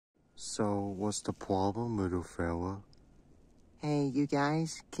So, what's the problem, little fella? Hey, you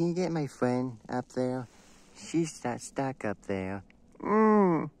guys, can you get my friend up there? She's stuck up there.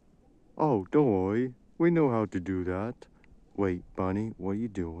 Oh, don't worry. We know how to do that. Wait, Bunny, what are you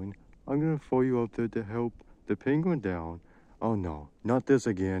doing? I'm gonna throw you up there to help the penguin down. Oh no, not this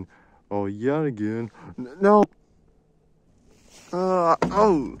again. Oh, yet again. No!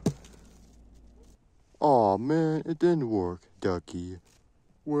 Oh! Aw, man, it didn't work, Ducky.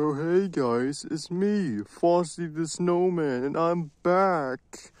 Well, hey guys, it's me, Frosty the Snowman, and I'm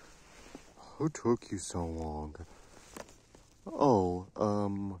back. Who took you so long? Oh,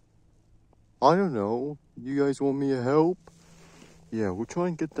 I don't know. You guys want me to help? Yeah, we'll try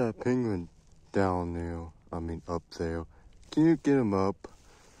and get that penguin down there. Up there. Can you get him up?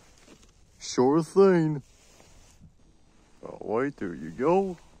 Sure thing. Alright, there you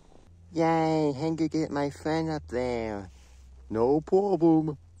go. Yay, can you get my friend up there? No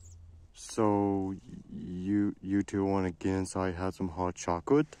problem. So, you two want to get inside, have some hot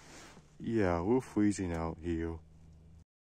chocolate? Yeah, we're freezing out here.